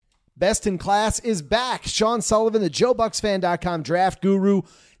Best in Class is back. Sean Sullivan, the JoeBucksFan.com draft guru,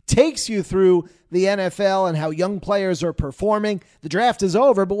 takes you through the NFL and how young players are performing. The draft is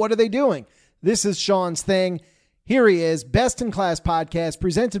over, but what are they doing? This is Sean's thing. Here he is, Best in Class podcast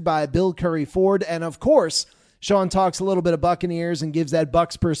presented by Bill Curry Ford. And of course, Sean talks a little bit of Buccaneers and gives that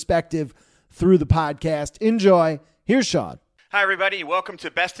Bucs perspective through the podcast. Enjoy. Here's Sean. Hi, everybody. Welcome to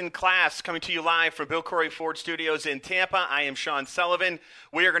Best in Class, coming to you live from Bill Curry Ford Studios in Tampa. I am Sean Sullivan.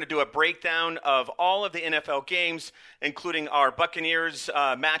 We are going to do a breakdown of all of the NFL games, including our Buccaneers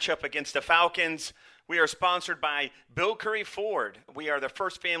matchup against the Falcons. We are sponsored by Bill Curry Ford. We are the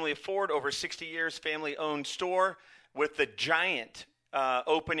first family of Ford, over 60 years, family-owned store with the giant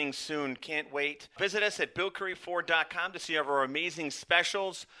opening soon. Can't wait. Visit us at BillCurryFord.com to see our amazing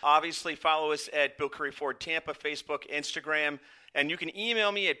specials. Obviously, follow us at Bill Curry Ford Tampa, Facebook, Instagram. And you can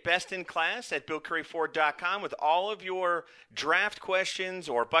email me at BestinClass@BillCurryFord.com with all of your draft questions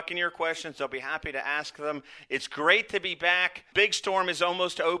or Buccaneer questions. I'll be happy to ask them. It's great to be back. Big Storm is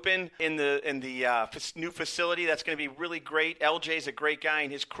almost open in the new facility. That's going to be really great. LJ's a great guy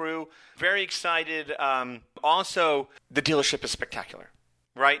and his crew. Very excited. Also, the dealership is spectacular,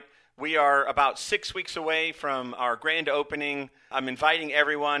 right? We are about 6 weeks away from our grand opening. I'm inviting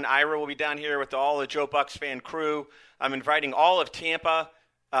everyone. Ira will be down here with all the Joe Bucks fan crew. I'm inviting all of Tampa,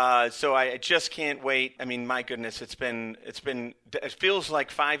 so I just can't wait. I mean, my goodness, it feels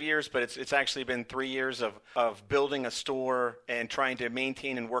like 5 years, but it's actually been 3 years of building a store and trying to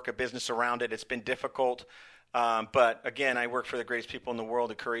maintain and work a business around it. It's been difficult, but again, I work for the greatest people in the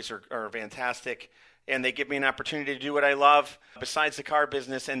world. The Currys are fantastic, and they give me an opportunity to do what I love besides the car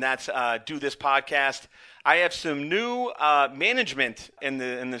business, and that's do this podcast. I have some new management in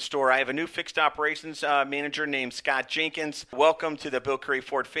the store. I have a new fixed operations manager named Scott Jenkins. Welcome to the Bill Curry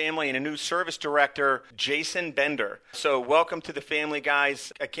Ford family, and a new service director, Jason Bender. So welcome to the family,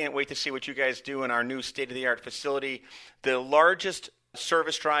 guys. I can't wait to see what you guys do in our new state-of-the-art facility. The largest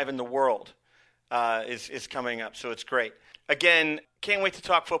service drive in the world is coming up, so it's great. Again, can't wait to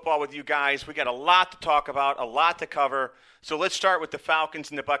talk football with you guys. We got a lot to talk about, a lot to cover. So let's start with the Falcons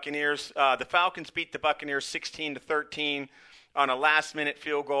and the Buccaneers. The Falcons beat the Buccaneers 16-13 on a last-minute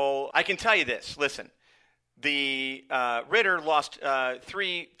field goal. I can tell you this. Listen, the Ritter lost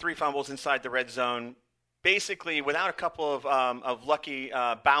three fumbles inside the red zone. Basically, without a couple of lucky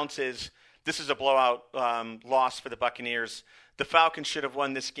bounces, this is a blowout loss for the Buccaneers. The Falcons should have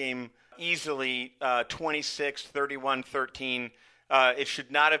won this game easily, 26-31-13. It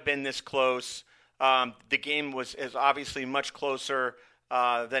should not have been this close. The game is obviously much closer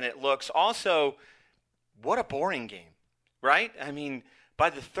than it looks. Also, what a boring game, right? I mean, by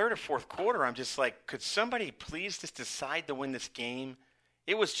the third or fourth quarter, I'm just like, could somebody please just decide to win this game?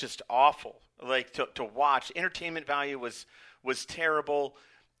 It was just awful, like to watch. Entertainment value was terrible.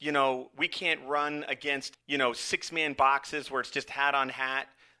 You know, we can't run against, six-man boxes where it's just hat on hat.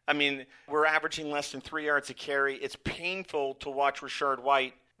 I mean, we're averaging less than 3 yards a carry. It's painful to watch Rashard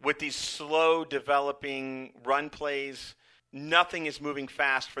White with these slow developing run plays. Nothing is moving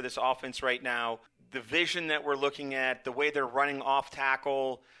fast for this offense right now. The vision that we're looking at, the way they're running off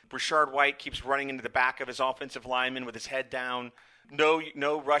tackle, Rashard White keeps running into the back of his offensive lineman with his head down. No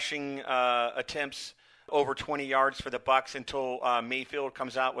rushing attempts over 20 yards for the Bucs until Mayfield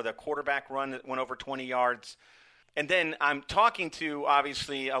comes out with a quarterback run that went over 20 yards. And then I'm talking to,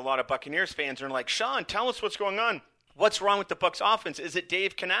 obviously, a lot of Buccaneers fans, and they're like, Sean, tell us what's going on. What's wrong with the Bucs offense? Is it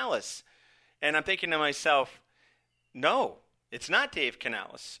Dave Canales? And I'm thinking to myself, no, it's not Dave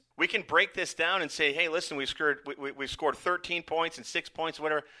Canales. We can break this down and say, hey, listen, we've scored 13 points and 6 points,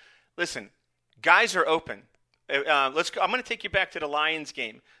 whatever. Listen, guys are open. I'm going to take you back to the Lions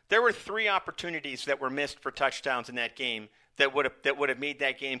game. There were 3 opportunities that were missed for touchdowns in that game that would have made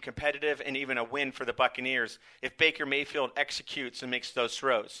that game competitive and even a win for the Buccaneers if Baker Mayfield executes and makes those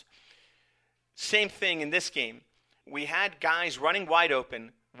throws. Same thing in this game. We had guys running wide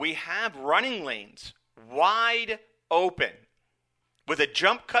open. We have running lanes wide open with a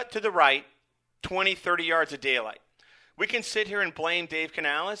jump cut to the right, 20, 30 yards of daylight. We can sit here and blame Dave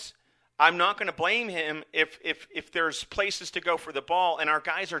Canales. I'm not going to blame him if there's places to go for the ball and our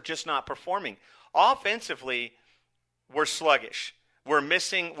guys are just not performing. Offensively, we're sluggish. We're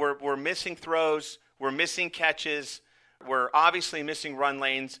missing throws. We're missing catches. We're obviously missing run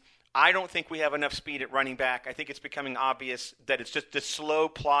lanes. I don't think we have enough speed at running back. I think it's becoming obvious that it's just the slow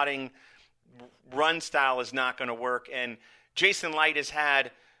plodding run style is not going to work. And Jason Light has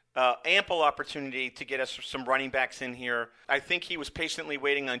had ample opportunity to get us some running backs in here. I think he was patiently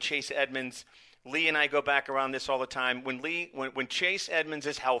waiting on Chase Edmonds. Lee and I go back around this all the time. When Chase Edmonds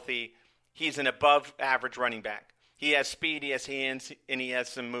is healthy, he's an above-average running back. He has speed, he has hands, and he has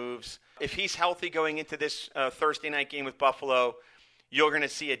some moves. If he's healthy going into this Thursday night game with Buffalo, you're going to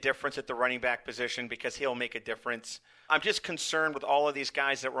see a difference at the running back position because he'll make a difference. I'm just concerned with all of these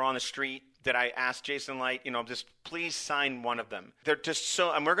guys that were on the street that I asked Jason Light, just please sign one of them. They're just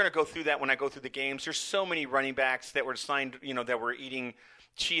so, and we're going to go through that when I go through the games. There's so many running backs that were signed, that were eating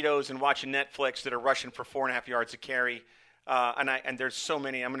Cheetos and watching Netflix that are rushing for 4.5 yards a carry. And there's so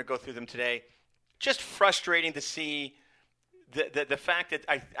many. I'm going to go through them today. Just frustrating to see the fact that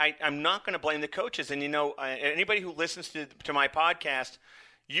I'm not going to blame the coaches. And, anybody who listens to my podcast,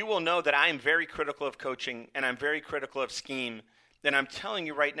 you will know that I am very critical of coaching and I'm very critical of scheme. And I'm telling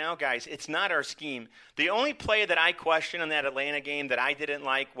you right now, guys, it's not our scheme. The only play that I questioned on that Atlanta game that I didn't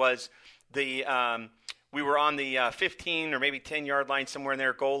like was we were on the 15 or maybe 10-yard line, somewhere in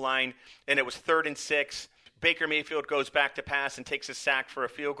there, goal line, and it was 3rd and 6. Baker Mayfield goes back to pass and takes a sack for a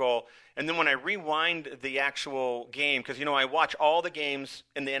field goal. And then when I rewind the actual game, because, I watch all the games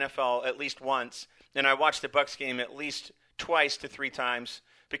in the NFL at least once, and I watch the Bucs game at least twice to 3 times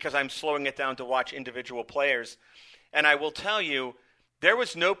because I'm slowing it down to watch individual players. And I will tell you, there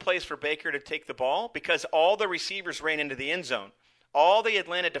was no place for Baker to take the ball because all the receivers ran into the end zone. All the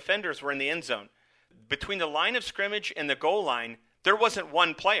Atlanta defenders were in the end zone. Between the line of scrimmage and the goal line, there wasn't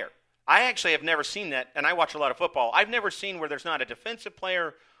one player. I actually have never seen that, and I watch a lot of football. I've never seen where there's not a defensive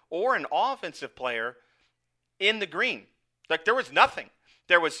player or an offensive player in the green. Like, there was nothing.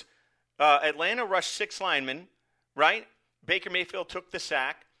 There was Atlanta rushed 6 linemen, right? Baker Mayfield took the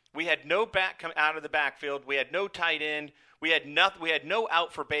sack. We had no back come out of the backfield. We had no tight end. We had no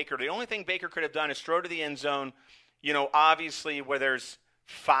out for Baker. The only thing Baker could have done is throw to the end zone. Obviously, where there's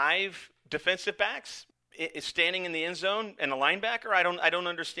 5 defensive backs is standing in the end zone and a linebacker. I don't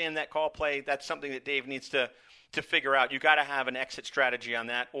understand that call play. That's something that Dave needs to figure out. You got to have an exit strategy on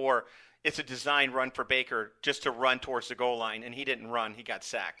that, or it's a design run for Baker just to run towards the goal line, and he didn't run. He got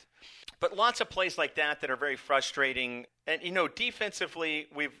sacked. But lots of plays like that are very frustrating. And defensively,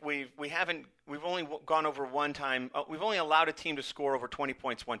 we've only gone over one time. We've only allowed a team to score over 20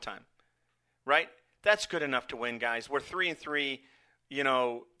 points one time, right? That's good enough to win, guys. We're 3-3.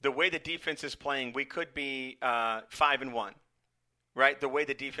 The way the defense is playing, we could be 5-1, right? The way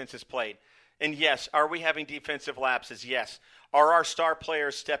the defense is played. And yes, are we having defensive lapses? Yes. Are our star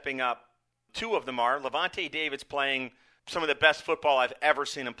players stepping up? 2 of them are. Levante David's playing some of the best football I've ever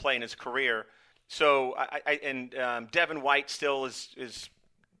seen him play in his career. So, Devin White still is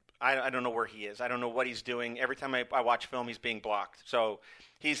I don't know where he is. I don't know what he's doing. Every time I watch film, he's being blocked. So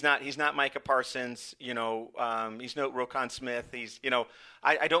he's not Micah Parsons. He's no Roquan Smith.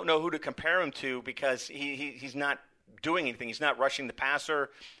 I don't know who to compare him to because he's not doing anything. He's not rushing the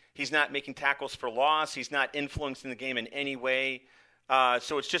passer. He's not making tackles for loss. He's not influencing the game in any way.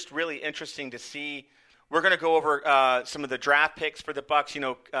 So it's just really interesting to see. We're going to go over some of the draft picks for the Bucs.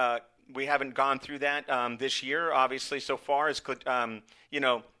 We haven't gone through that this year, obviously, so far.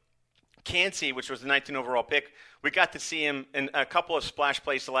 Kancey, which was the 19th overall pick, we got to see him in a couple of splash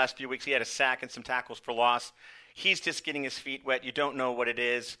plays the last few weeks. He had a sack and some tackles for loss. He's just getting his feet wet. You don't know what it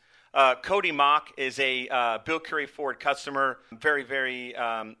is. Cody Mock is a Bill Curry Ford customer. Very, very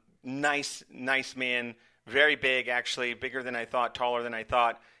nice man. Very big, actually, bigger than I thought, taller than I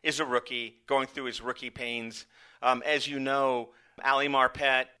thought. Is a rookie, going through his rookie pains. As you know, Ali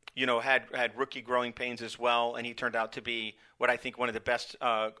Marpet, had rookie growing pains as well, and he turned out to be what I think one of the best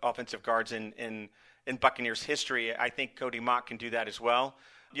offensive guards in Buccaneers history. I think Cody Mock can do that as well.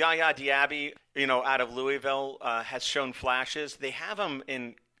 Yaya Diaby, out of Louisville, has shown flashes. They have him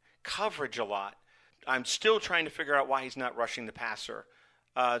in coverage a lot. I'm still trying to figure out why he's not rushing the passer.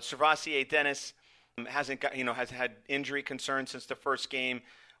 Servassier Dennis has had injury concerns since the first game.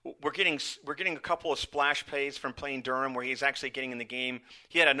 We're getting a couple of splash plays from playing Durham where he's actually getting in the game.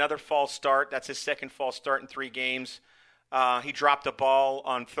 He had another false start. That's his second false start in 3 games. He dropped a ball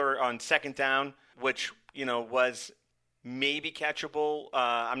on second down, which was maybe catchable.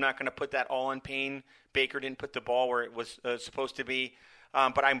 I'm not going to put that all on Payne. Baker didn't put the ball where it was supposed to be,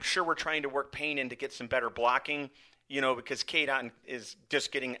 but I'm sure we're trying to work Payne in to get some better blocking. Because Cade Otton is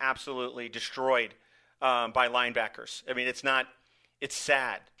just getting absolutely destroyed by linebackers. I mean, it's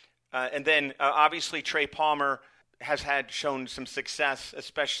sad. And then obviously Trey Palmer has shown some success,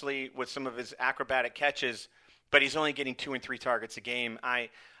 especially with some of his acrobatic catches, but he's only getting 2 and 3 targets a game. I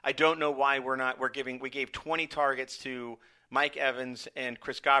don't know why we gave 20 targets to Mike Evans and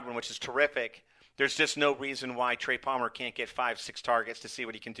Chris Godwin, which is terrific. There's just no reason why Trey Palmer can't get 5-6 targets to see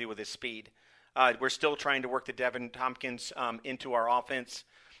what he can do with his speed. We're still trying to work the Devin Tompkins into our offense.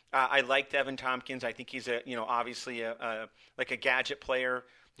 I like Devin Tompkins. I think he's obviously like a gadget player.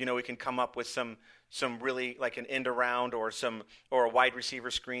 We can come up with some some really like an end around or a wide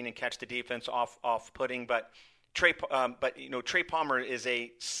receiver screen and catch the defense off putting. But Trey Palmer is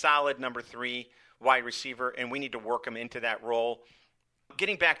a solid number 3 wide receiver, and we need to work him into that role.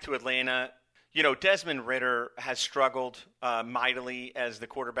 Getting back to Atlanta, Desmond Ridder has struggled mightily as the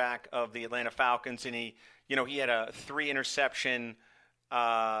quarterback of the Atlanta Falcons, and he had a 3 interception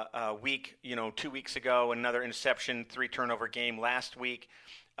week, 2 weeks ago, another interception, 3 turnover game last week.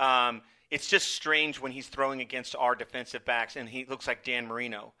 It's just strange when he's throwing against our defensive backs, and he looks like Dan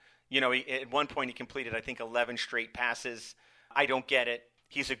Marino. At one point he completed, I think, 11 straight passes. I don't get it.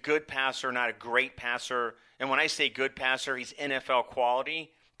 He's a good passer, not a great passer. And when I say good passer, he's NFL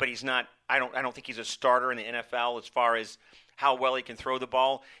quality, but he's not. I don't think he's a starter in the NFL as far as how well he can throw the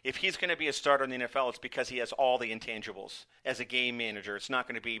ball. If he's going to be a starter in the NFL, it's because he has all the intangibles as a game manager. It's not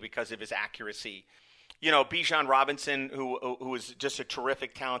going to be because of his accuracy. Bijan Robinson, who was just a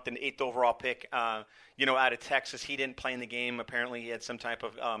terrific talent, an 8th overall pick, out of Texas. He didn't play in the game. Apparently, he had some type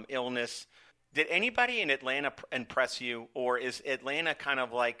of illness. Did anybody in Atlanta impress you, or is Atlanta kind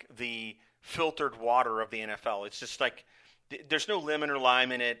of like the filtered water of the NFL? It's just like there's no lemon or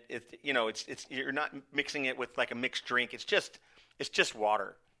lime in it. It's you're not mixing it with like a mixed drink. It's just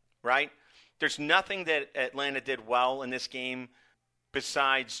water, right? There's nothing that Atlanta did well in this game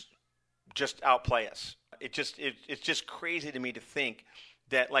besides just outplay us. It's just crazy to me to think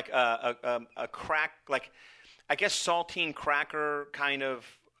that like a crack, like I guess saltine cracker kind of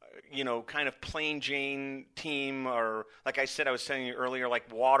plain Jane team, or like I said, I was telling you earlier,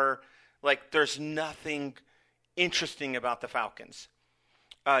 like water. Like there's nothing interesting about the Falcons.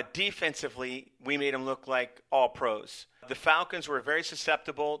 Defensively, we made them look like all pros. The Falcons were very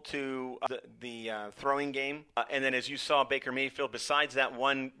susceptible to the throwing game. And then as you saw, Baker Mayfield, besides that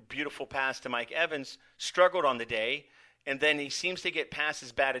one beautiful pass to Mike Evans, struggled on the day. And then he seems to get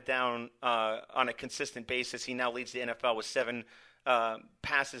passes batted down on a consistent basis. He now leads the NFL with 7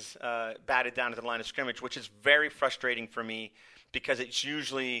 passes batted down to the line of scrimmage, which is very frustrating for me because it's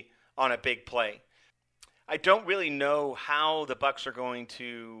usually on a big play. I don't really know how the Bucs are going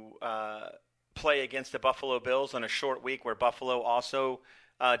to play against the Buffalo Bills on a short week where Buffalo also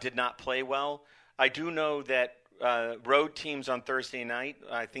did not play well. I do know that road teams on Thursday night,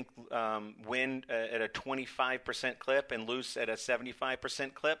 I think, win at a 25% clip and lose at a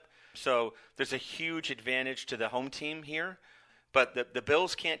 75% clip. So there's a huge advantage to the home team here. But the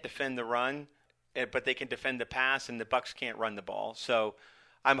Bills can't defend the run, but they can defend the pass, and the Bucs can't run the ball. So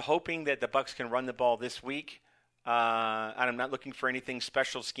I'm hoping that the Bucs can run the ball this week. And I'm not looking for anything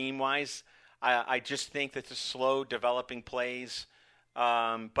special scheme-wise. I just think that the slow developing plays,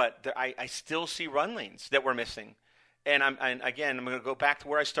 but I still see run lanes that we're missing. And again, I'm going to go back to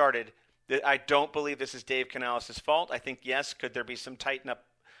where I started. I don't believe this is Dave Canales' fault. I think, yes, could there be some tighten-up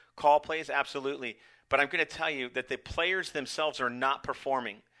call plays? Absolutely. But I'm going to tell you that the players themselves are not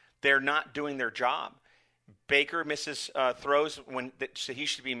performing. They're not doing their job. Baker misses throws that he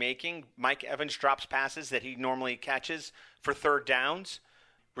should be making. Mike Evans drops passes that he normally catches for third downs.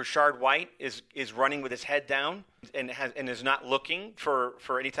 Rashard White is running with his head down and is not looking for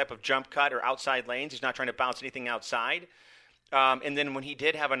any type of jump cut or outside lanes. He's not trying to bounce anything outside. And then when he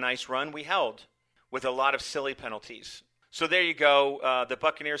did have a nice run, we held with a lot of silly penalties. So there you go. The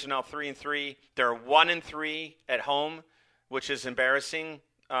Buccaneers are now 3-3. They're 1-3 at home, which is embarrassing.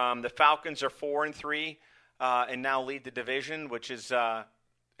 The Falcons are 4-3 and now lead the division, which is at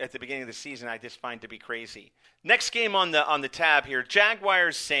the beginning of the season I just find to be crazy. Next game on the tab here,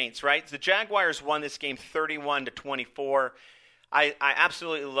 Jaguars Saints. Right, the Jaguars won this game 31-24. I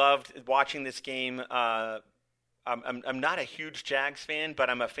absolutely loved watching this game. I'm not a huge Jags fan, but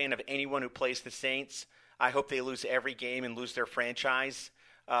I'm a fan of anyone who plays the Saints. I hope they lose every game and lose their franchise.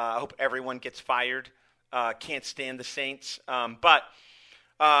 I hope everyone gets fired. Can't stand the Saints. But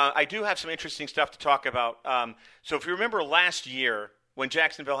I do have some interesting stuff to talk about. So if you remember last year when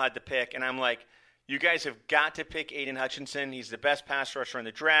Jacksonville had the pick, and I'm like, you guys have got to pick Aiden Hutchinson. He's the best pass rusher in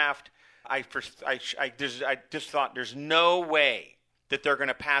the draft. I just thought there's no way that they're going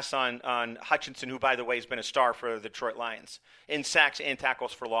to pass on Hutchinson, who, by the way, has been a star for the Detroit Lions in sacks and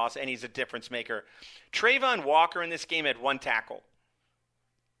tackles for loss, and he's a difference maker. Trayvon Walker in this game had 1 tackle.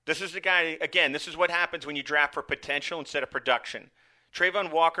 This is the guy, again, this is what happens when you draft for potential instead of production.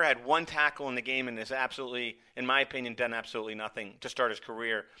 Trayvon Walker had 1 tackle in the game and has absolutely, in my opinion, done absolutely nothing to start his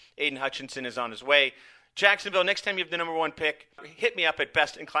career. Aiden Hutchinson is on his way. Jacksonville, next time you have the number 1 pick, hit me up at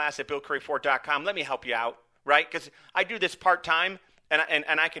bestinclass@BillCurry4.com. Let me help you out, right? Because I do this part-time,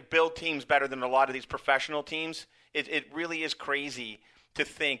 and I could build teams better than a lot of these professional teams. It really is crazy to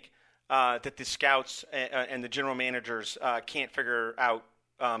think that the scouts and the general managers can't figure out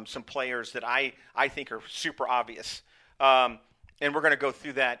some players that I think are super obvious. And we're going to go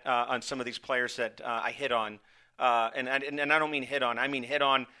through that on some of these players that I hit on. And I don't mean hit on. I mean hit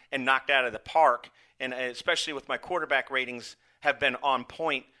on and knocked out of the park. And especially with my quarterback ratings have been on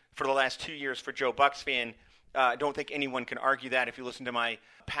point for the last 2 years for Joe Bucks fan. I don't think anyone can argue that if you listen to my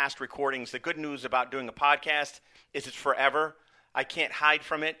past recordings. The good news about doing a podcast is it's forever. I can't hide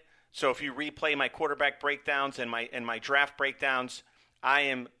from it. So if you replay my quarterback breakdowns and my draft breakdowns, I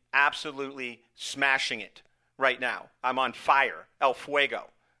am absolutely smashing it right now. I'm on fire. El Fuego.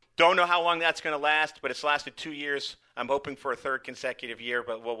 Don't know how long that's going to last, but it's lasted 2 years. I'm hoping for a third consecutive year,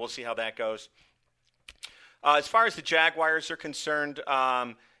 but we'll see how that goes. As far as the Jaguars are concerned,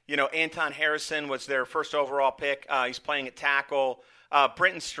 Anton Harrison was their first overall pick. He's playing at tackle.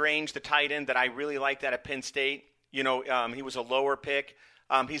 Brenton Strange, the tight end that I really liked out of Penn State, he was a lower pick.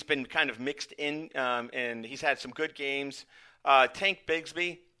 He's been kind of mixed in, and he's had some good games. Tank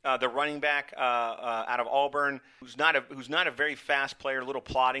Bigsby, the running back out of Auburn, who's not a very fast player, a little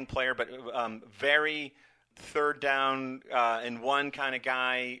plodding player, but very third down and one kind of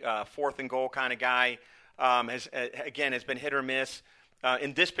guy, fourth and goal kind of guy. Has been hit or miss.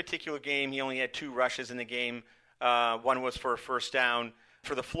 In this particular game, he only had 2 rushes in the game. One was for a first down.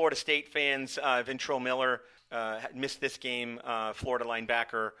 For the Florida State fans, Ventrell Miller missed this game. Florida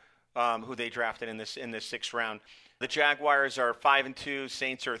linebacker who they drafted in this 6th round. The Jaguars are 5-2.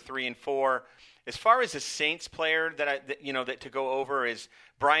 Saints are 3-4. As far as the Saints player that to go over is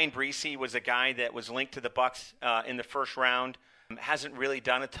Brian Bresee was a guy that was linked to the Bucs in the first round. Hasn't really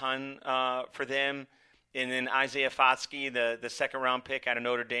done a ton for them. And then Isaiah Foskey, the second-round pick out of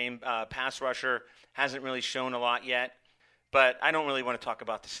Notre Dame, pass rusher, hasn't really shown a lot yet. But I don't really want to talk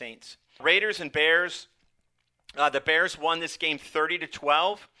about the Saints. Raiders and Bears. The Bears won this game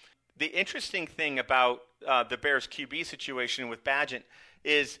 30-12. The interesting thing about the Bears QB situation with Bagent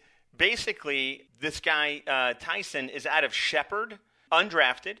is basically this guy, Tyson, is out of Shepherd,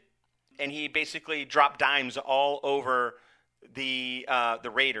 undrafted, and he basically dropped dimes all over the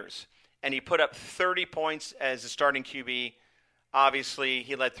Raiders. And he put up 30 points as a starting QB. Obviously,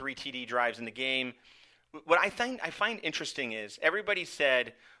 he led 3 TD drives in the game. What I find interesting is everybody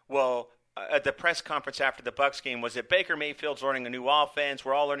said, well, at the press conference after the Bucs game, was that Baker Mayfield's learning a new offense.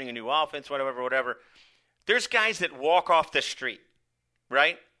 We're all learning a new offense, whatever. There's guys that walk off the street,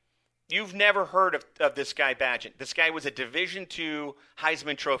 right? You've never heard of this guy Bagent. This guy was a Division II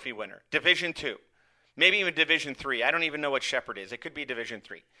Heisman Trophy winner. Division II. Maybe even Division III. I don't even know what Shepherd is. It could be Division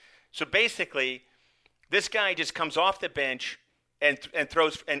III. So basically, this guy just comes off the bench and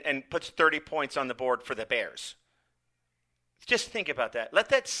throws and puts 30 points on the board for the Bears. Just think about that. Let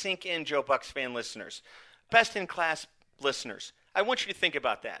that sink in, Joe Bucks fan listeners. Best-in-class listeners. I want you to think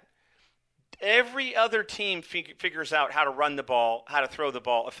about that. Every other team figures out how to run the ball, how to throw the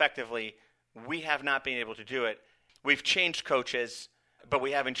ball effectively. We have not been able to do it. We've changed coaches, but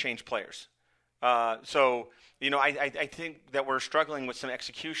we haven't changed players. I think that we're struggling with some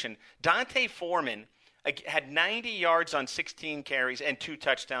execution. D'Onta Foreman had 90 yards on 16 carries and 2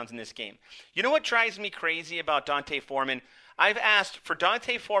 touchdowns in this game. You know what drives me crazy about D'Onta Foreman? I've asked for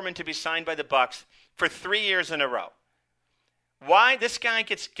D'Onta Foreman to be signed by the Bucs for 3 years in a row. Why this guy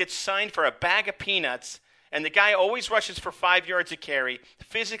gets signed for a bag of peanuts, and the guy always rushes for 5 yards a carry,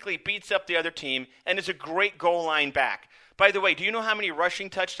 physically beats up the other team, and is a great goal line back. By the way, do you know how many rushing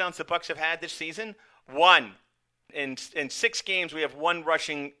touchdowns the Bucs have had this season? 1. In 6 games, we have 1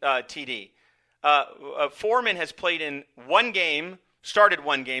 rushing TD. Foreman has played in 1 game, started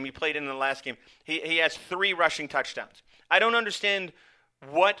 1 game. He played in the last game. He has 3 rushing touchdowns. I don't understand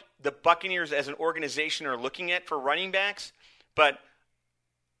what the Buccaneers as an organization are looking at for running backs, but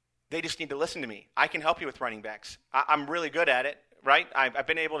they just need to listen to me. I can help you with running backs. I'm really good at it, right? I've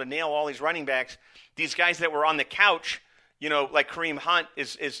been able to nail all these running backs. These guys that were on the couch, like Kareem Hunt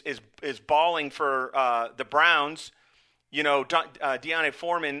is balling for the Browns. D'Onta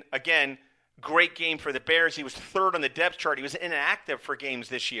Foreman, again, great game for the Bears. He was 3rd on the depth chart. He was inactive for games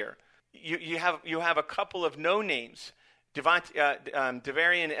this year. You have a couple of no names,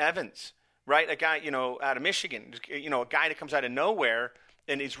 Devarian Evans, right? A guy out of Michigan, a guy that comes out of nowhere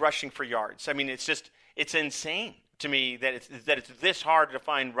and he's rushing for yards. I mean, it's insane to me that it's this hard to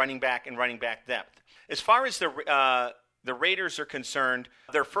find running back and running back depth. As far as the Raiders are concerned,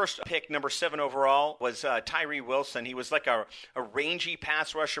 their first pick, number 7 overall, was Tyree Wilson. He was like a rangy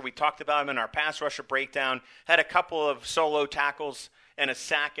pass rusher. We talked about him in our pass rusher breakdown. Had a couple of solo tackles and a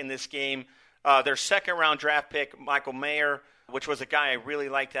sack in this game. Their second-round draft pick, Michael Mayer, which was a guy I really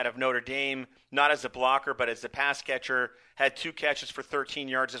liked out of Notre Dame, not as a blocker but as a pass catcher, had 2 catches for 13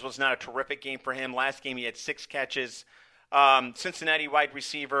 yards. This was not a terrific game for him. Last game he had 6 catches. Cincinnati wide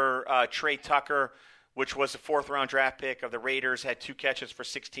receiver Trey Tucker, which was a fourth-round draft pick of the Raiders, had 2 catches for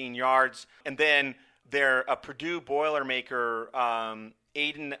 16 yards. And then their Purdue Boilermaker,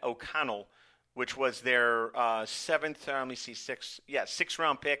 Aiden O'Connell, which was their sixth-round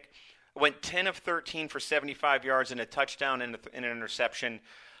pick, went 10 of 13 for 75 yards and a touchdown and an interception.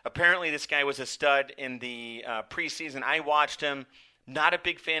 Apparently, this guy was a stud in the preseason. I watched him. Not a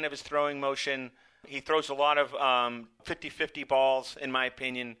big fan of his throwing motion. He throws a lot of 50-50 balls, in my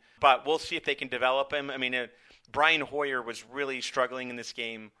opinion. But we'll see if they can develop him. I mean, Brian Hoyer was really struggling in this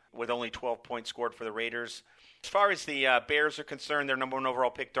game with only 12 points scored for the Raiders. As far as the Bears are concerned, their number 1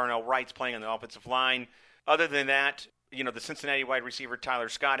 overall pick, Darnell Wright's playing on the offensive line. Other than that, the Cincinnati wide receiver Tyler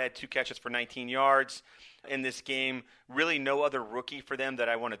Scott had 2 catches for 19 yards in this game. Really no other rookie for them that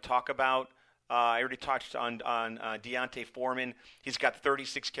I want to talk about. I already touched on Deontay Foreman. He's got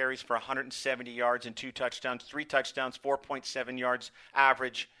 36 carries for 170 yards and 2 touchdowns, 3 touchdowns, 4.7 yards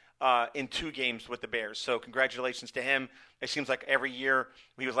average in 2 games with the Bears. So congratulations to him. It seems like every year,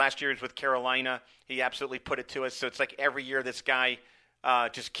 last year he was with Carolina. He absolutely put it to us. So it's like every year this guy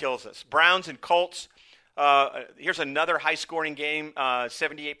just kills us. Browns and Colts. Here's another high-scoring game.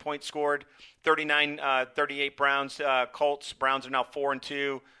 78 points scored, 39-38 Browns. Colts. Browns are now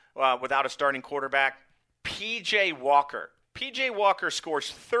 4-2 without a starting quarterback. P.J. Walker. P.J. Walker scores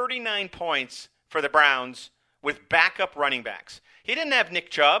 39 points for the Browns with backup running backs. He didn't have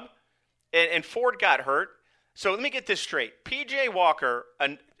Nick Chubb, and Ford got hurt. So let me get this straight. P.J. Walker,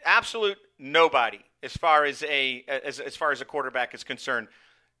 an absolute nobody as far as a quarterback is concerned.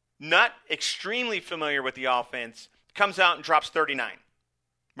 Not extremely familiar with the offense, comes out and drops 39,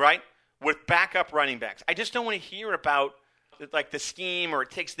 right? With backup running backs. I just don't want to hear about like the scheme or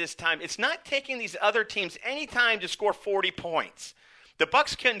it takes this time. It's not taking these other teams any time to score 40 points. The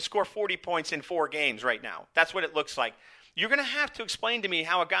Bucs can score 40 points in 4 games right now. That's what it looks like. You're going to have to explain to me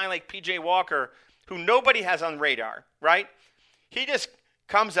how a guy like P.J. Walker, who nobody has on radar, right? He just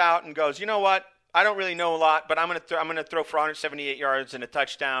comes out and goes, you know what? I don't really know a lot, but I'm going to throw for 178 yards and a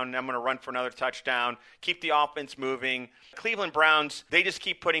touchdown, and I'm going to run for another touchdown, keep the offense moving. Cleveland Browns, they just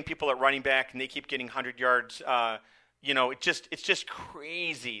keep putting people at running back, and they keep getting 100 yards. It's just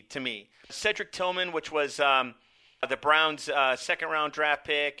crazy to me. Cedric Tillman, which was the Browns' second-round draft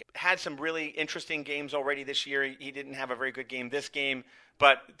pick, had some really interesting games already this year. He didn't have a very good game this game,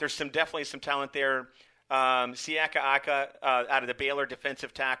 but there's definitely some talent there. Siaka Aka out of the Baylor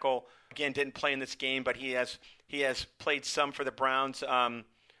defensive tackle, again, didn't play in this game, but he has played some for the Browns.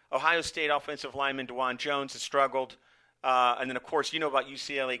 Ohio State offensive lineman DeJuan Jones has struggled. And then, of course, about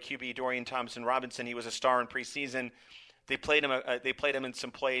UCLA QB Dorian Thompson-Robinson. He was a star in preseason. They played him in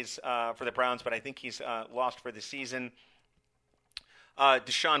some plays for the Browns, but I think he's lost for the season.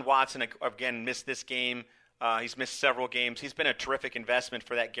 Deshaun Watson, again, missed this game. He's missed several games. He's been a terrific investment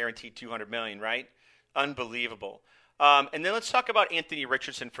for that guaranteed $200 million, right? Unbelievable. And then let's talk about Anthony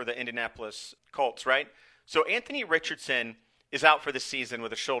Richardson for the Indianapolis Colts, right? So Anthony Richardson is out for the season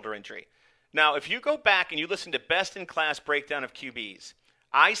with a shoulder injury. Now, if you go back and you listen to best-in-class breakdown of QBs,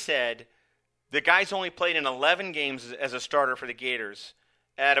 I said the guy's only played in 11 games as a starter for the Gators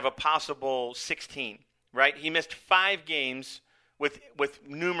out of a possible 16, right? He missed 5 games with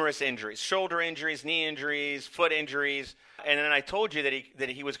numerous injuries, shoulder injuries, knee injuries, foot injuries. And then I told you that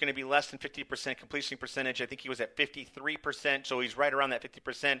he was going to be less than 50% completion percentage. I think he was at 53%, so he's right around that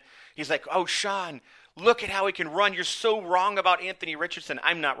 50%. He's like, oh, Sean, look at how he can run. You're so wrong about Anthony Richardson.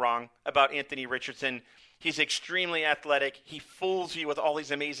 I'm not wrong about Anthony Richardson. He's extremely athletic. He fools you with all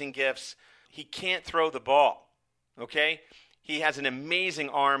these amazing gifts. He can't throw the ball, okay? He has an amazing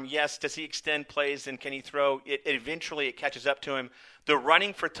arm. Yes, does he extend plays and can he throw? Eventually it catches up to him. The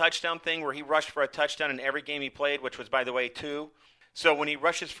running for touchdown thing where he rushed for a touchdown in every game he played, which was, by the way, 2. So when he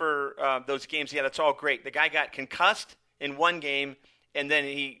rushes for those games, yeah, that's all great. The guy got concussed in one game, and then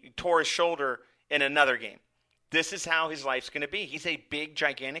he tore his shoulder in another game. This is how his life's going to be. He's a big,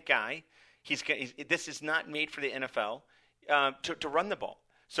 gigantic guy. This is not made for the NFL to run the ball.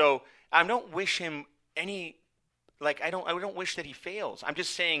 So I don't wish him any – I don't wish that he fails. I'm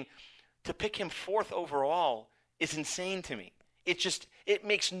just saying to pick him 4th overall is insane to me. It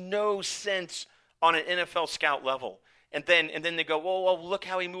makes no sense on an NFL scout level. And then they go, well, look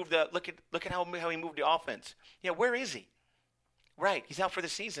how he moved look at how he moved the offense. Yeah, where is he? Right, he's out for the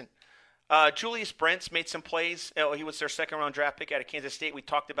season. Julius Brents made some plays. He was their second-round draft pick out of Kansas State. We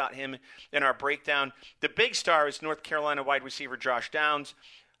talked about him in our breakdown. The big star is North Carolina wide receiver Josh Downs,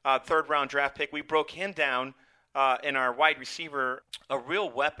 third-round draft pick. We broke him down in our wide receiver, a real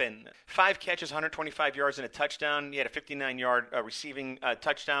weapon. 5 catches, 125 yards, and a touchdown. He had a 59-yard receiving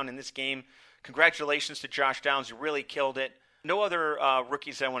touchdown in this game. Congratulations to Josh Downs. You really killed it. No other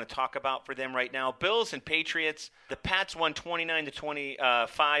rookies I want to talk about for them right now. Bills and Patriots. The Pats won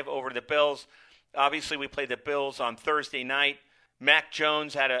 29-25 over the Bills. Obviously, we played the Bills on Thursday night. Mac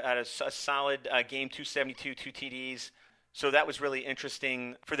Jones had a solid game, 272, 2 TDs. So that was really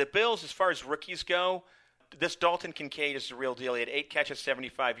interesting. For the Bills, as far as rookies go, this Dalton Kincaid is the real deal. He had 8 catches,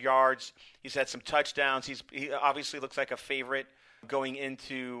 75 yards. He's had some touchdowns. He obviously looks like a favorite going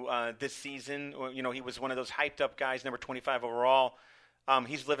into this season. You know, he was one of those hyped-up guys, number 25 overall.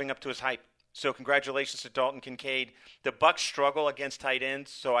 He's living up to his hype. So congratulations to Dalton Kincaid. The Bucs struggle against tight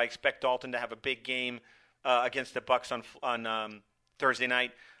ends, so I expect Dalton to have a big game against the Bucs on Thursday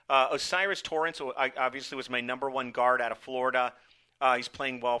night. Osiris Torrance obviously was my number 1 guard out of Florida. He's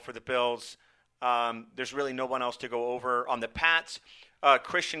playing well for the Bills. There's really no one else to go over. On the Pats,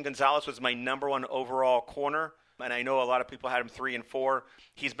 Christian Gonzalez was my number 1 overall corner, and I know a lot of people had him 3 and 4.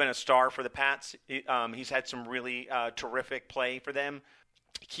 He's been a star for the Pats. He's had some really terrific play for them.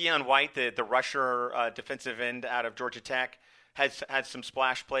 Keon White, the rusher defensive end out of Georgia Tech, has had some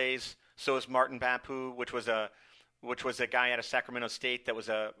splash plays. So is Martin Bapu, which was a guy out of Sacramento State that was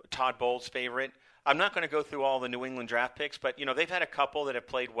a Todd Bowles favorite. I'm not going to go through all the New England draft picks, but you know they've had a couple that have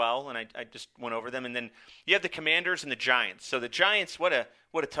played well, and I just went over them. And then you have the Commanders and the Giants. So the Giants, what a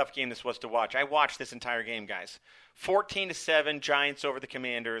tough game this was to watch. I watched this entire game, guys. 14-7 Giants over the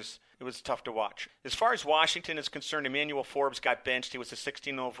Commanders. It was tough to watch. As far as Washington is concerned, Emmanuel Forbes got benched. He was a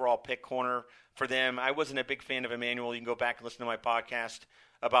 16 overall pick corner for them. I wasn't a big fan of Emmanuel. You can go back and listen to my podcast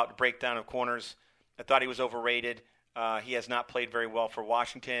about the breakdown of corners. I thought he was overrated. He has not played very well for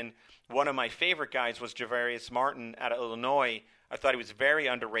Washington. One of my favorite guys was Javarius Martin out of Illinois. I thought he was very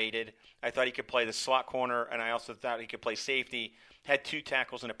underrated. I thought he could play the slot corner, and I also thought he could play safety. Had 2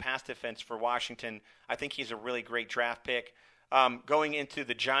 tackles and a pass defense for Washington. I think he's a really great draft pick. Going into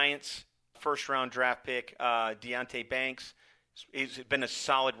the Giants, first-round draft pick, Deonte Banks. He's been a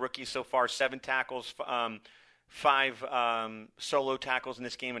solid rookie so far, 7 tackles, 5 solo tackles in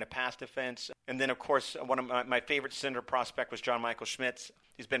this game and a pass defense. And then, of course, one of my favorite center prospect was John Michael Schmitz.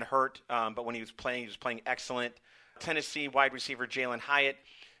 He's been hurt, but when he was playing excellent. Tennessee wide receiver Jalen Hyatt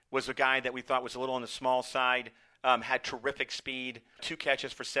was a guy that we thought was a little on the small side, had terrific speed, 2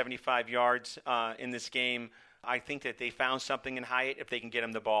 catches for 75 yards in this game. I think that they found something in Hyatt if they can get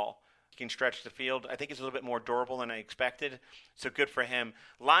him the ball. He can stretch the field. I think he's a little bit more durable than I expected, so good for him.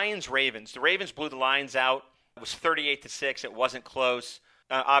 Lions-Ravens. The Ravens blew the Lions out. It was 38-6. It wasn't close.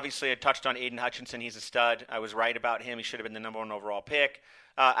 Obviously, I touched on Aiden Hutchinson. He's a stud. I was right about him. He should have been the number 1 overall pick.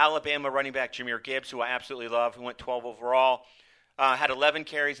 Alabama running back Jahmyr Gibbs, who I absolutely love, who went 12 overall, had 11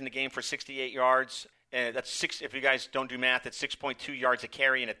 carries in the game for 68 yards. And that's 6. If you guys don't do math, that's 6.2 yards a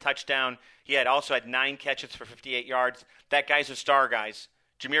carry and a touchdown. He also had 9 catches for 58 yards. That guy's a star, guys.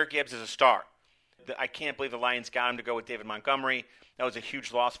 Jahmyr Gibbs is a star. I can't believe the Lions got him to go with David Montgomery. That was a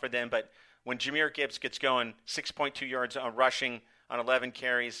huge loss for them. But when Jahmyr Gibbs gets going, 6.2 yards on rushing on 11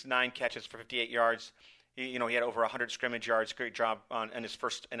 carries, 9 catches for 58 yards. He had over 100 scrimmage yards. Great job on his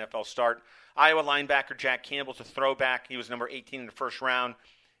first NFL start. Iowa linebacker Jack Campbell's a throwback. He was number 18 in the first round.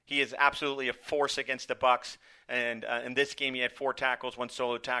 He is absolutely a force against the Bucs. And in this game, he had 4 tackles, 1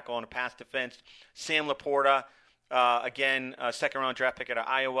 solo tackle, and a pass defense. Sam Laporta, again, a second-round draft pick out of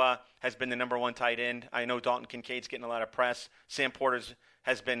Iowa, has been the number 1 tight end. I know Dalton Kincaid's getting a lot of press. Sam Porter's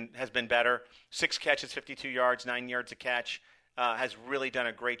has been better. 6 catches, 52 yards, 9 yards a catch. Has really done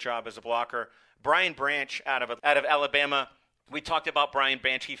a great job as a blocker. Brian Branch out of Alabama. We talked about Brian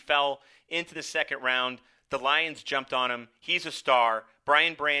Branch. He fell into the second round. The Lions jumped on him. He's a star.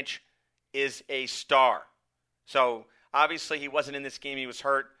 Brian Branch is a star. So obviously he wasn't in this game. He was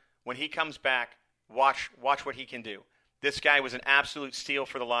hurt. When he comes back, watch what he can do. This guy was an absolute steal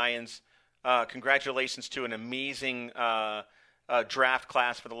for the Lions. Congratulations to an amazing draft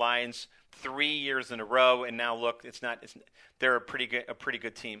class for the Lions. 3 years in a row, and now look, they're a pretty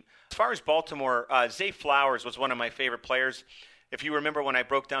good team. As far as Baltimore, Zay Flowers was one of my favorite players. If you remember when I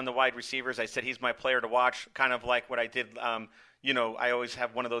broke down the wide receivers, I said he's my player to watch, kind of like what I did. I always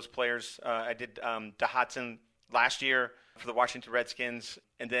have one of those players. I did DeHatson last year for the Washington Redskins,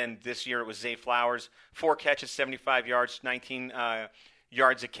 and then this year it was Zay Flowers. 4 catches, 75 yards, 19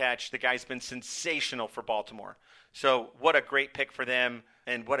 yards a catch. The guy's been sensational for Baltimore. So what a great pick for them,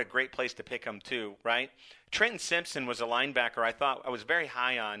 and what a great place to pick him too, right? Trenton Simpson was a linebacker I was very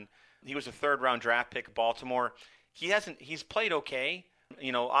high on. He was a 3rd-round draft pick of Baltimore. He's played okay.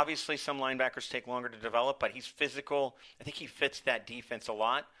 Obviously some linebackers take longer to develop, but he's physical. I think he fits that defense a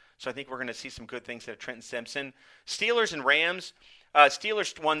lot. So I think we're going to see some good things out of Trenton Simpson. Steelers and Rams.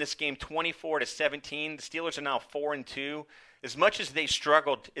 Steelers won this game 24-17. The Steelers are now 4-2. as much as they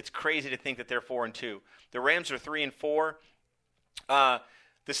struggled, it's crazy to think that they're 4-2. The Rams are 3-4.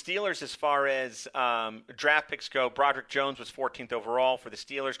 The Steelers, as far as draft picks go, Broderick Jones was 14th overall for the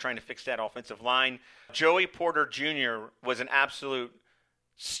Steelers, trying to fix that offensive line. Joey Porter Jr. was an absolute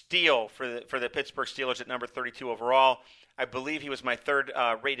steal for the Pittsburgh Steelers at number 32 overall. I believe he was my third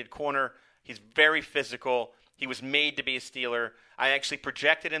rated corner. He's very physical. He was made to be a Steeler. I actually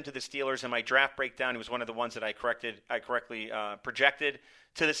projected him to the Steelers in my draft breakdown. He was one of the ones that I correctly projected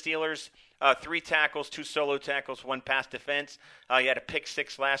to the Steelers. 3 tackles, 2 solo tackles, 1 pass defense. He had a pick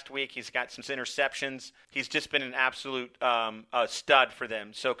 6 last week. He's got some interceptions. He's just been an absolute stud for them.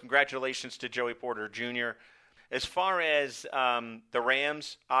 So congratulations to Joey Porter Jr. As far as the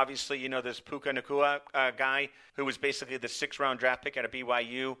Rams, obviously, you know, this Puka Nacua guy who was basically the 6th-round draft pick out of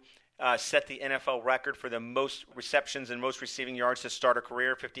BYU, set the NFL record for the most receptions and most receiving yards to start a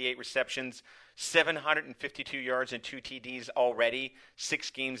career, 58 receptions, 752 yards and 2 TDs already, 6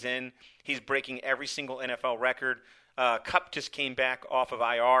 games in. He's breaking every single NFL record. Kupp just came back off of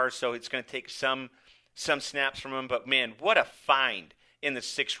IR, so it's going to take some snaps from him. But, man, what a find in the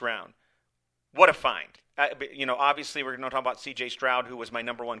 6th round. What a find. Obviously we're going to talk about C.J. Stroud, who was my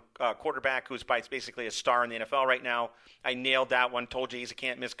number 1 quarterback, who's basically a star in the NFL right now. I nailed that one, told you he's a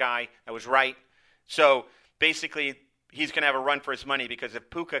can't-miss guy. I was right. So basically he's going to have a run for his money because if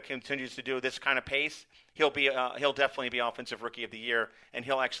Puka continues to do this kind of pace, he'll definitely be Offensive Rookie of the Year, and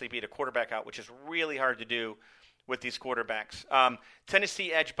he'll actually beat a quarterback out, which is really hard to do with these quarterbacks.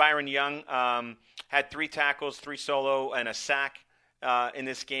 Tennessee edge Byron Young had 3 tackles, 3 solo, and a sack in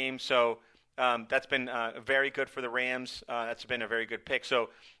this game. So that's been very good for the Rams. That's been a very good pick. So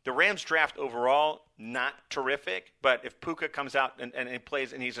the Rams draft overall, not terrific, but if Puka comes out and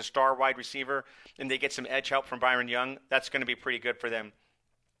plays and he's a star wide receiver and they get some edge help from Byron Young, that's going to be pretty good for them.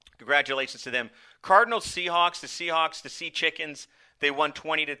 Congratulations to them. Cardinals, Seahawks, the Sea Chickens, they won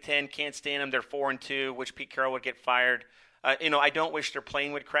 20-10. Can't stand them. They're 4-2. Wish Pete Carroll would get fired. I don't wish their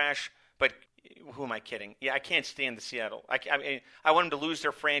plane would crash, but who am I kidding? Yeah, I can't stand the Seattle. I want them to lose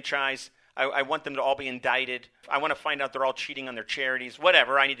their franchise. I want them to all be indicted. I want to find out they're all cheating on their charities.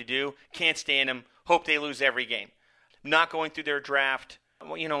 Whatever I need to do. Can't stand them. Hope they lose every game. Not going through their draft.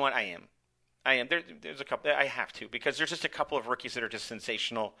 Well, you know what? I am. There's a couple. I have to because there's just a couple of rookies that are just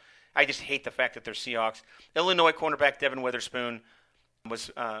sensational. I just hate the fact that they're Seahawks. Illinois cornerback Devin Witherspoon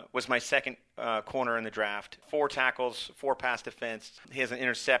was my second corner in the draft. 4 tackles, 4 pass defense. He has an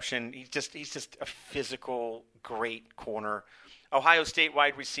interception. He's just a physical, great corner. Ohio State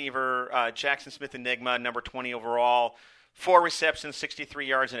wide receiver Jackson Smith Enigma, number 20 overall. 4 receptions, 63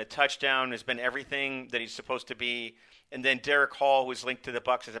 yards, and a touchdown. Has been everything that he's supposed to be. And then Derek Hall, who was linked to the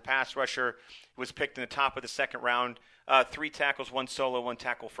Bucs as a pass rusher, was picked in the top of the 2nd round. 3 tackles, 1 solo, 1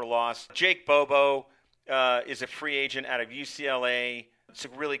 tackle for loss. Jake Bobo is a free agent out of UCLA. It's a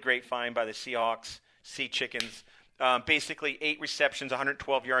really great find by the Seahawks, Sea Chickens. Basically 8 receptions,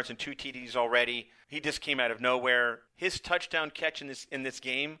 112 yards, and 2 TDs already. He just came out of nowhere. His touchdown catch in this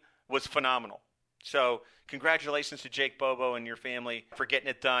game was phenomenal. So congratulations to Jake Bobo and your family for getting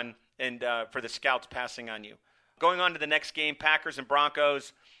it done and for the scouts passing on you. Going on to the next game, Packers and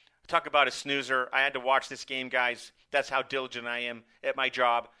Broncos. Talk about a snoozer. I had to watch this game, guys. That's how diligent I am at my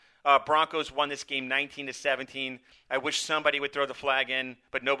job. Broncos won this game 19-17. I wish somebody would throw the flag in,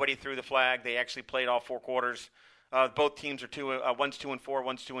 but nobody threw the flag. They actually played all 4 quarters. Both teams are one's 2-4,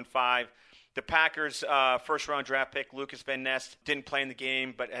 one's 2-5. The Packers' first-round draft pick, Lucas Van Ness, didn't play in the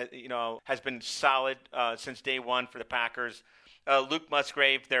game, but has been solid since day one for the Packers. Luke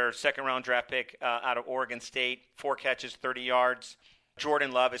Musgrave, their second-round draft pick out of Oregon State, 4 catches, 30 yards.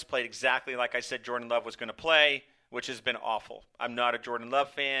 Jordan Love has played exactly like I said Jordan Love was going to play, which has been awful. I'm not a Jordan Love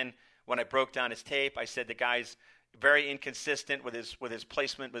fan. When I broke down his tape, I said the guy's very inconsistent with his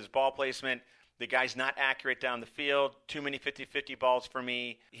placement, with his ball placement. The guy's not accurate down the field. Too many 50-50 balls for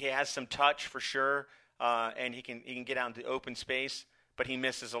me. He has some touch for sure, and he can get out into open space, but he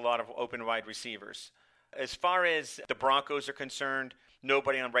misses a lot of open wide receivers. As far as the Broncos are concerned,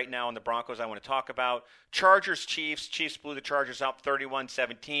 nobody right now on the Broncos I want to talk about. Chargers-Chiefs. Chiefs blew the Chargers out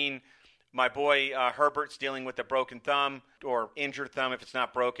 31-17. My boy Herbert's dealing with a broken thumb or injured thumb if it's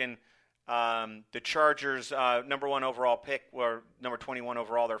not broken. The Chargers' number 1 overall pick, or number 21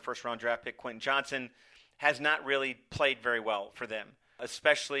 overall, their first-round draft pick, Quentin Johnson, has not really played very well for them,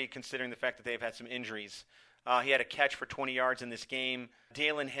 especially considering the fact that they've had some injuries. He had a catch for 20 yards in this game.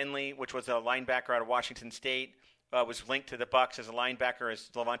 Dalen Henley, which was a linebacker out of Washington State, was linked to the Bucs as a linebacker as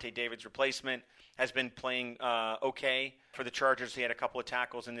Levante David's replacement, has been playing okay for the Chargers. He had a couple of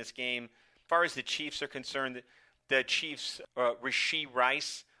tackles in this game. As far as the Chiefs are concerned, the Chiefs, Rashee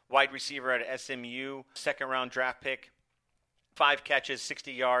Rice, wide receiver at SMU, second-round draft pick, 5 catches,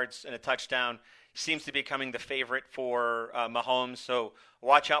 60 yards, and a touchdown. Seems to be becoming the favorite for Mahomes. So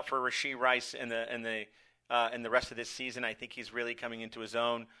watch out for Rashee Rice in the rest of this season. I think he's really coming into his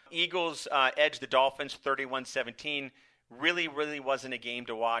own. Eagles edged the Dolphins 31-17. Really, really wasn't a game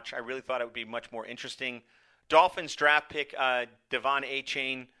to watch. I really thought it would be much more interesting. Dolphins draft pick Devon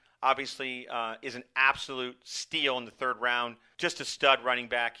Achane obviously is an absolute steal in the 3rd round. Just a stud running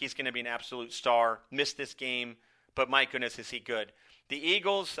back. He's going to be an absolute star. Missed this game, but my goodness, is he good. The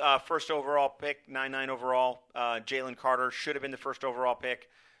Eagles, first overall pick, 9-9 overall. Jalen Carter should have been the first overall pick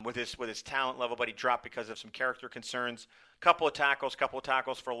with his talent level, but he dropped because of some character concerns. Couple of tackles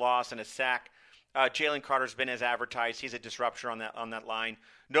for loss, and a sack. Jalen Carter's been as advertised. He's a disruptor on that line.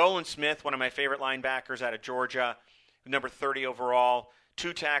 Nolan Smith, one of my favorite linebackers out of Georgia, number 30 overall.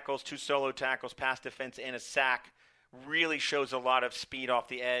 2 tackles, 2 solo tackles, pass defense, and a sack. Really shows a lot of speed off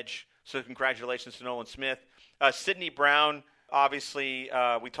the edge. So congratulations to Nolan Smith. Sidney Brown, obviously,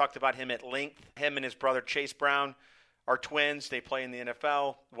 we talked about him at length. Him and his brother Chase Brown are twins. They play in the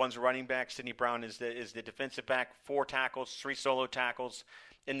NFL. One's a running back. Sidney Brown is the defensive back. 4 tackles, 3 solo tackles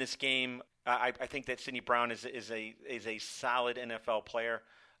in this game. I think that Sidney Brown is a solid NFL player.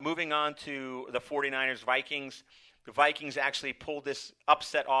 Moving on to the 49ers Vikings. The Vikings actually pulled this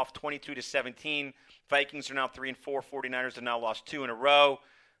upset off 22-17. Vikings are now 3-4. 49ers have now lost 2 in a row.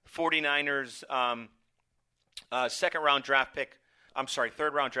 49ers third round draft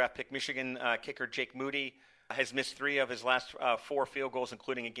pick, Michigan kicker Jake Moody has missed 3 of his last 4 field goals,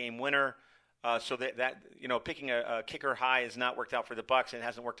 including a game winner. So that picking a kicker high has not worked out for the Bucs, and it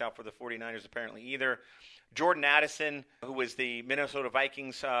hasn't worked out for the 49ers apparently either. Jordan Addison, who was the Minnesota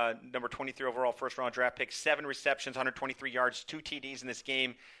Vikings number 23 overall first-round draft pick, 7 receptions, 123 yards, 2 TDs in this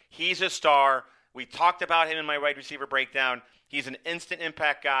game. He's a star. We talked about him in my wide receiver breakdown. He's an instant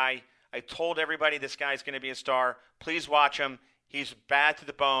impact guy. I told everybody this guy's going to be a star. Please watch him. He's bad to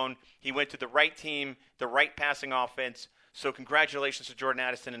the bone. He went to the right team, the right passing offense. So congratulations to Jordan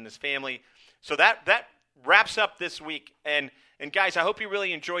Addison and his family. So that wraps up this week. And guys, I hope you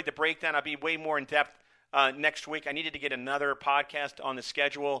really enjoyed the breakdown. I'll be way more in depth next week. I needed to get another podcast on the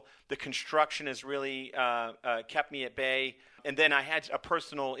schedule. The construction has really kept me at bay. And then I had a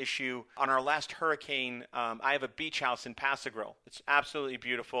personal issue. On our last hurricane, I have a beach house in Pasagrille. It's absolutely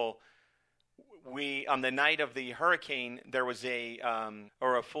beautiful. On the night of the hurricane, there was a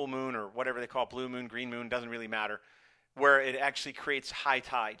full moon, or whatever they call it, blue moon, green moon, doesn't really matter, where it actually creates high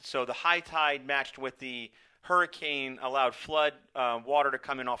tide. So the high tide matched with the hurricane allowed flood water to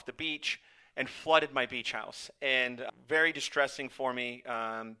come in off the beach and flooded my beach house. And very distressing for me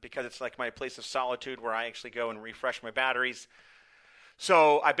because it's like my place of solitude where I actually go and refresh my batteries.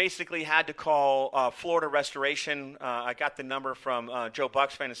 So I basically had to call Florida Restoration. I got the number from Joe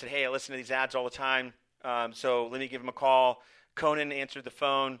Bucks fan and said, hey, I listen to these ads all the time, so let me give him a call. Conan answered the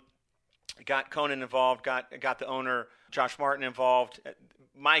phone. Got Conan involved, got the owner, Josh Martin, involved.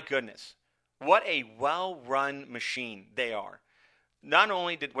 My goodness, what a well-run machine they are. Not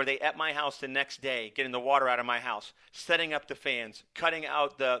only were they at my house the next day, getting the water out of my house, setting up the fans, cutting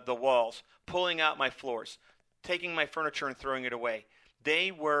out the walls, pulling out my floors, taking my furniture and throwing it away.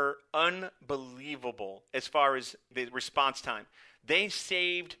 They were unbelievable as far as the response time. They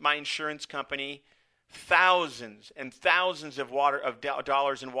saved my insurance company thousands and thousands of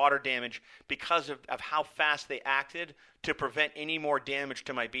dollars in water damage because of how fast they acted to prevent any more damage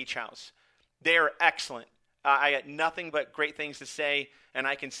to my beach house. They are excellent. I had nothing but great things to say, and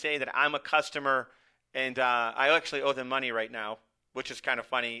I can say that I'm a customer, and I actually owe them money right now, which is kind of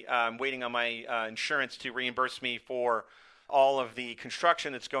funny. I'm waiting on my insurance to reimburse me for all of the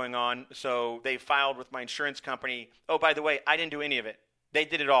construction that's going on. So they filed with my insurance company. Oh, by the way, I didn't do any of it. They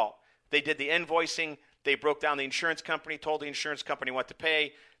did it all. They did the invoicing. They broke down the insurance company, told the insurance company what to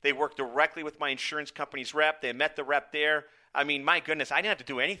pay. They worked directly with my insurance company's rep. They met the rep there. I mean, my goodness, I didn't have to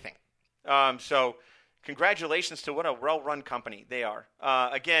do anything. So congratulations to what a well-run company they are.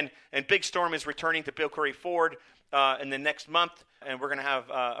 Again, and Big Storm is returning to Bill Curry Ford in the next month, and we're going to have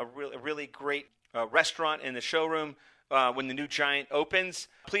a really great restaurant in the showroom when the new Giant opens.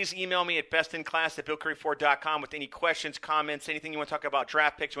 Please email me at bestinclass@billcurryford.com with any questions, comments, anything you want to talk about,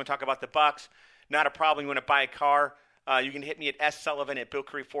 draft picks, you want to talk about the Bucs. Not a problem. You want to buy a car, you can hit me at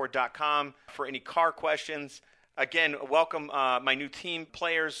ssullivan@billcurryford.com for any car questions. Again, welcome my new team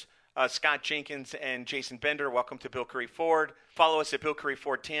players, Scott Jenkins and Jason Bender. Welcome to Bill Curry Ford. Follow us at Bill Curry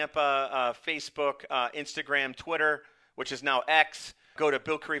Ford Tampa, Facebook, Instagram, Twitter, which is now X. Go to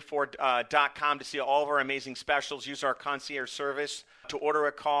BillCurryFord.com to see all of our amazing specials. Use our concierge service to order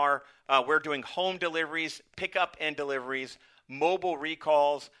a car. We're doing home deliveries, pickup and deliveries, mobile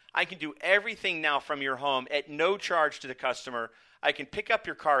recalls. I can do everything now from your home at no charge to the customer. I can pick up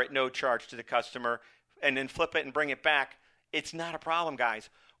your car at no charge to the customer and then flip it and bring it back. It's not a problem, guys.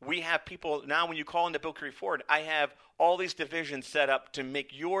 We have people now, when you call into Bill Curry Ford, I have all these divisions set up to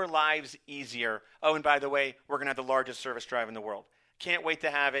make your lives easier. Oh, and by the way, we're going to have the largest service drive in the world. Can't wait to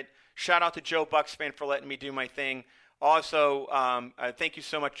have it. Shout out to Joe Bucksfan for letting me do my thing. Also, thank you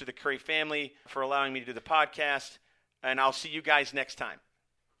so much to the Curry family for allowing me to do the podcast. And I'll see you guys next time.